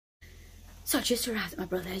So I just arrived at my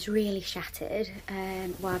brother's, really shattered.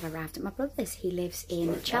 Why have I arrived at my brother's? He lives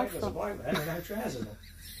in Chelford.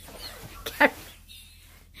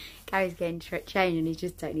 Gary's getting changed and he's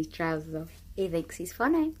just taking his trousers off. He thinks he's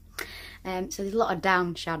funny. So there's a lot of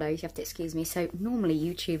down shadows, you have to excuse me. So normally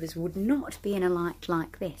YouTubers would not be in a light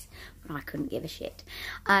like this, but I couldn't give a shit.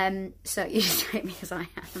 So you just take me as I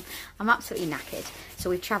am. I'm absolutely knackered.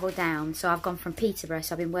 So we've travelled down. So I've gone from Peterborough,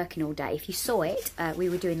 so I've been working all day. If you saw it, we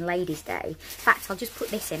were doing Ladies' Day. In fact, I'll just put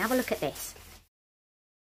this in. Have a look at this.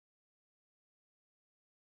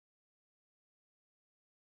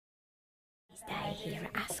 Day here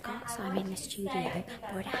at Ascot, so I'm in the studio,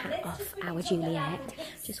 brought a hat off our Juliet.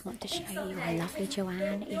 Just want to show you how lovely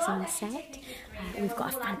Joanne is on set. We've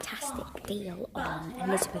got a fantastic deal on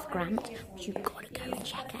Elizabeth Grant, which you've got to go and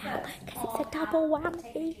check out because it's a double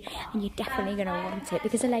whammy and you're definitely going to want it,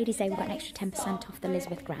 because the Ladies' Day we've got an extra 10% off the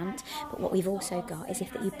Elizabeth Grant, but what we've also got is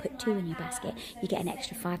if you put 2 in your basket you get an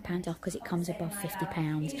extra £5 off because it comes above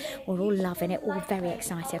 £50. We're all loving it, all very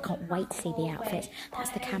excited. I can't wait to see the outfits.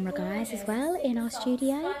 That's the camera guys as well in our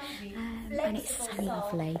studio, and it's so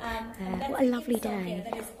lovely. What a lovely day.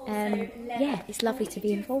 Yeah, it's lovely to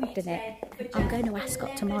be involved in it. I'm going to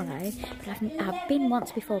Ascot tomorrow, but I've been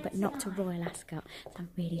once before, but not to Royal Ascot, so I'm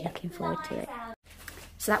really looking forward to it.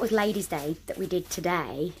 So that was Ladies' Day that we did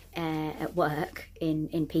today at work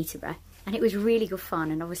in Peterborough. And it was really good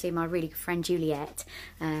fun, and obviously my really good friend Juliet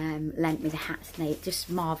lent me the hats and they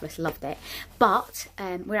just marvellous, loved it. But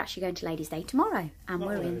we're actually going to Ladies' Day tomorrow,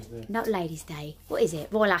 and not Ladies' Day, what is it?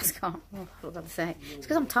 Royal Ascot. Oh, I was about to say. It's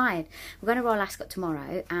because I'm tired. We're going to Royal Ascot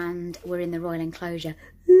tomorrow and we're in the Royal Enclosure.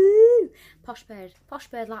 Ooh, posh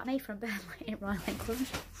bird like me from Burnley in Royal Enclosure.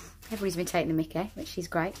 Everybody's been taking the mickey, which is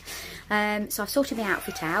great. So I've sorted my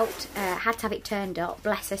outfit out, had to have it turned up.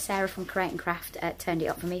 Bless her, Sarah from Create and Craft turned it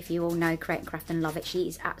up for me. If you all know Create and Craft and love it, she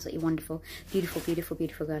is absolutely wonderful. Beautiful, beautiful,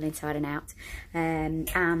 beautiful girl inside and out.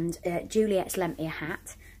 And Juliet's lent me a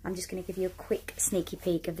hat. I'm just going to give you a quick sneaky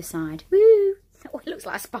peek of the side. Woo! Oh, it looks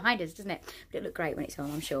like spiders, doesn't it? But it looked great when it's on,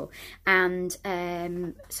 I'm sure. And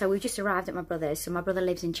so we've just arrived at my brother's. So my brother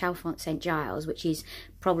lives in Chalfont St Giles, which is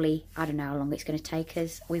probably, I don't know how long it's going to take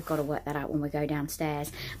us. We've got to work that out when we go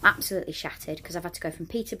downstairs. I'm absolutely shattered because I've had to go from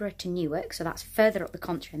Peterborough to Newark, so that's further up the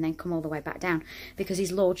country, and then come all the way back down because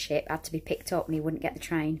his lordship had to be picked up and he wouldn't get the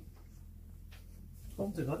train.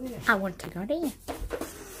 I want to go there.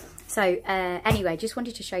 So anyway, just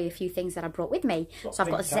wanted to show you a few things that I brought with me. What so I've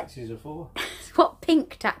got taxis are for. What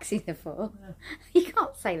pink taxis are for. Yeah. You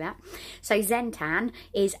can't say that. So Zentan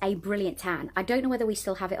is a brilliant tan. I don't know whether we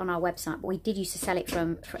still have it on our website, but we did used to sell it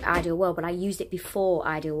for Ideal World, but I used it before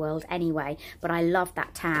Ideal World anyway. But I love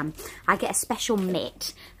that tan. I get a special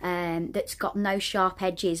mitt that's got no sharp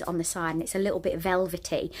edges on the side, and it's a little bit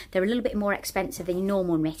velvety. They're a little bit more expensive than your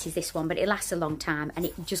normal mitt is this one, but it lasts a long time and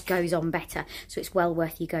it just goes on better. So it's well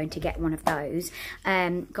worth you going to get one of those.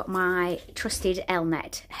 Got my trusted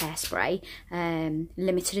Elnet hairspray,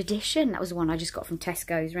 limited edition. That was the one I just got from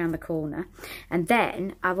Tesco's around the corner. And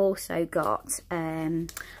then I've also got I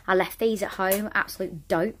left these at home, absolute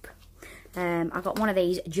dope. I got one of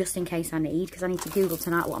these just in case I need, because I need to Google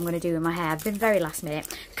tonight what I'm going to do with my hair. I've been very last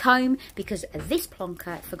minute. Comb, because this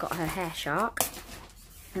plonker forgot her hair shark,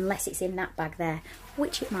 unless it's in that bag there,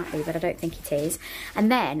 which it might be, but I don't think it is. And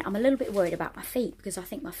then I'm a little bit worried about my feet, because I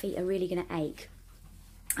think my feet are really going to ache.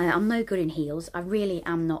 I'm no good in heels. I really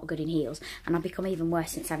am not good in heels, and I've become even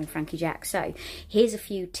worse since having Frankie Jack. So here's a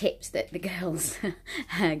few tips that the girls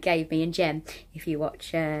gave me, and Jem, if you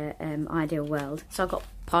watch Ideal World. So I've got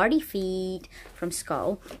Party Feet from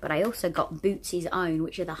Skull, but I also got Bootsy's Own,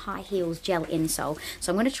 which are the high heels gel insole.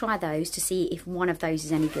 So I'm going to try those to see if one of those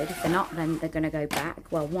is any good. If they're not, then they're going to go back.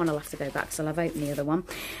 Well, one will have to go back because I'll have opened the other one.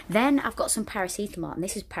 Then I've got some paracetamol, and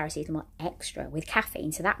this is paracetamol extra with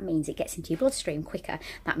caffeine, so that means it gets into your bloodstream quicker.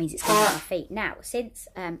 That means it's going to my feet. Now, since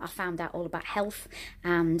I found out all about health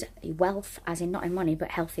and wealth, as in not in money,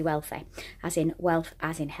 but healthy wealthy, as in wealth,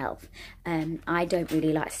 as in health, I don't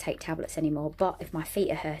really like to take tablets anymore, but if my feet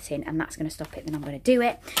are hurting and that's going to stop it, then I'm going to do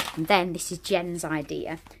it. And then this is Jen's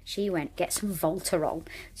idea. She went, get some Voltarol.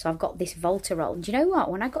 So I've got this Voltarol. And do you know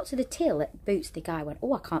what? When I got to the till at Boots, the guy went,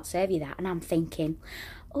 oh, I can't serve you that. And I'm thinking,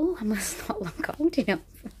 oh, I must not look old enough.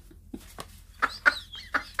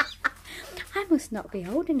 I must not be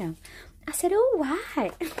old enough. I said, oh,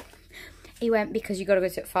 why? He went, because you've got to go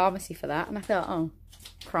to a pharmacy for that. And I thought, oh,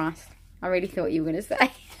 Christ. I really thought you were going to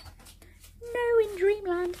say. No, in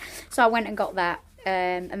dreamland. So I went and got that.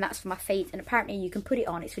 And that's for my feet, and apparently you can put it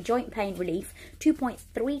on. It's for joint pain relief,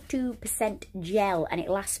 2.32% gel, and it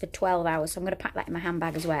lasts for 12 hours. So I'm going to pack that in my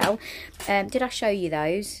handbag as well. Did I show you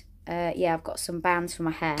those? yeah, I've got some bands for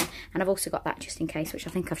my hair, and I've also got that just in case, which I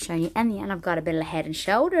think I've shown you. And I've got a bit of head and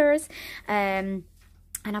shoulders.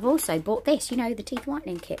 And I've also bought this, you know, the teeth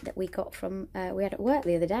whitening kit that we got from, we had at work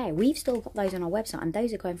the other day. We've still got those on our website, and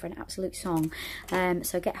those are going for an absolute song.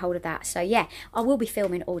 So get hold of that. So yeah, I will be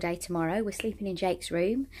filming all day tomorrow. We're sleeping in Jake's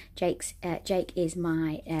room. Jake is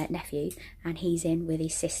my nephew, and he's in with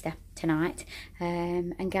his sister tonight.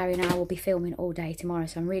 And Gary and I will be filming all day tomorrow,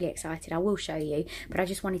 so I'm really excited. I will show you, but I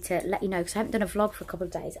just wanted to let you know, because I haven't done a vlog for a couple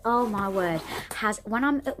of days. Oh my word, when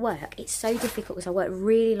I'm at work, it's so difficult because I work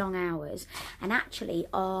really long hours. And actually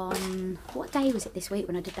on, what day was it this week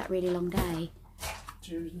when I did that really long day?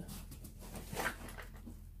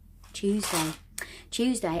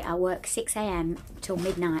 Tuesday I work 6 AM till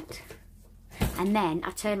midnight. And then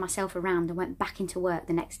I turned myself around and went back into work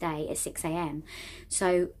the next day at 6 AM.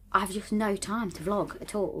 So I've just no time to vlog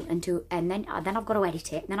at all, and then I've got to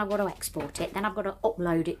edit it, then I've got to export it, then I've got to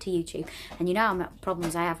upload it to YouTube. And you know how many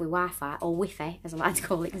problems I have with Wi-Fi, or Wi-Fi as I like to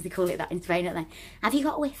call it, because they call it that in Spain, don't they? Have you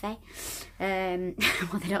got Wi-Fi?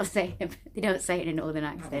 Well, they don't say it in a northern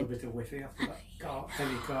accent. I've got a bit of Wi-Fi after that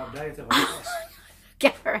heavy carb diet.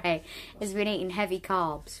 Gary has been eating heavy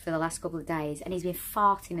carbs for the last couple of days, and he's been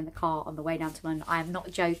farting in the car on the way down to London. I am not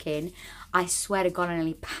joking. I swear to God, I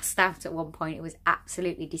nearly passed out at one point. It was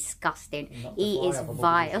absolutely disgusting. He is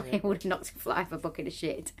vile. He would have knocked a fly off a bucket of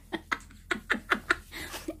shit.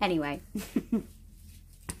 Anyway.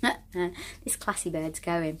 This classy bird's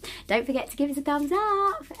going. Don't forget to give us a thumbs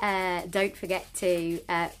up. Don't forget to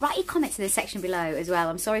write your comments in the section below as well.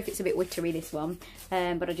 I'm sorry if it's a bit wittery, this one,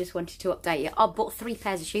 but I just wanted to update you. I bought 3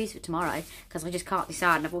 pairs of shoes for tomorrow because I just can't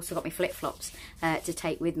decide, and I've also got my flip-flops to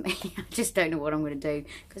take with me. I just don't know what I'm going to do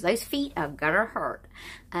because those feet are gonna hurt.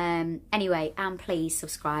 Anyway, and please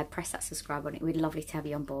subscribe, press that subscribe button. It would be lovely to have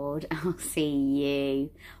you on board. I'll see you,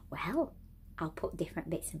 well, I'll put different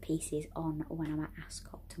bits and pieces on when I'm at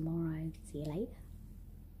Ascot tomorrow. See you later.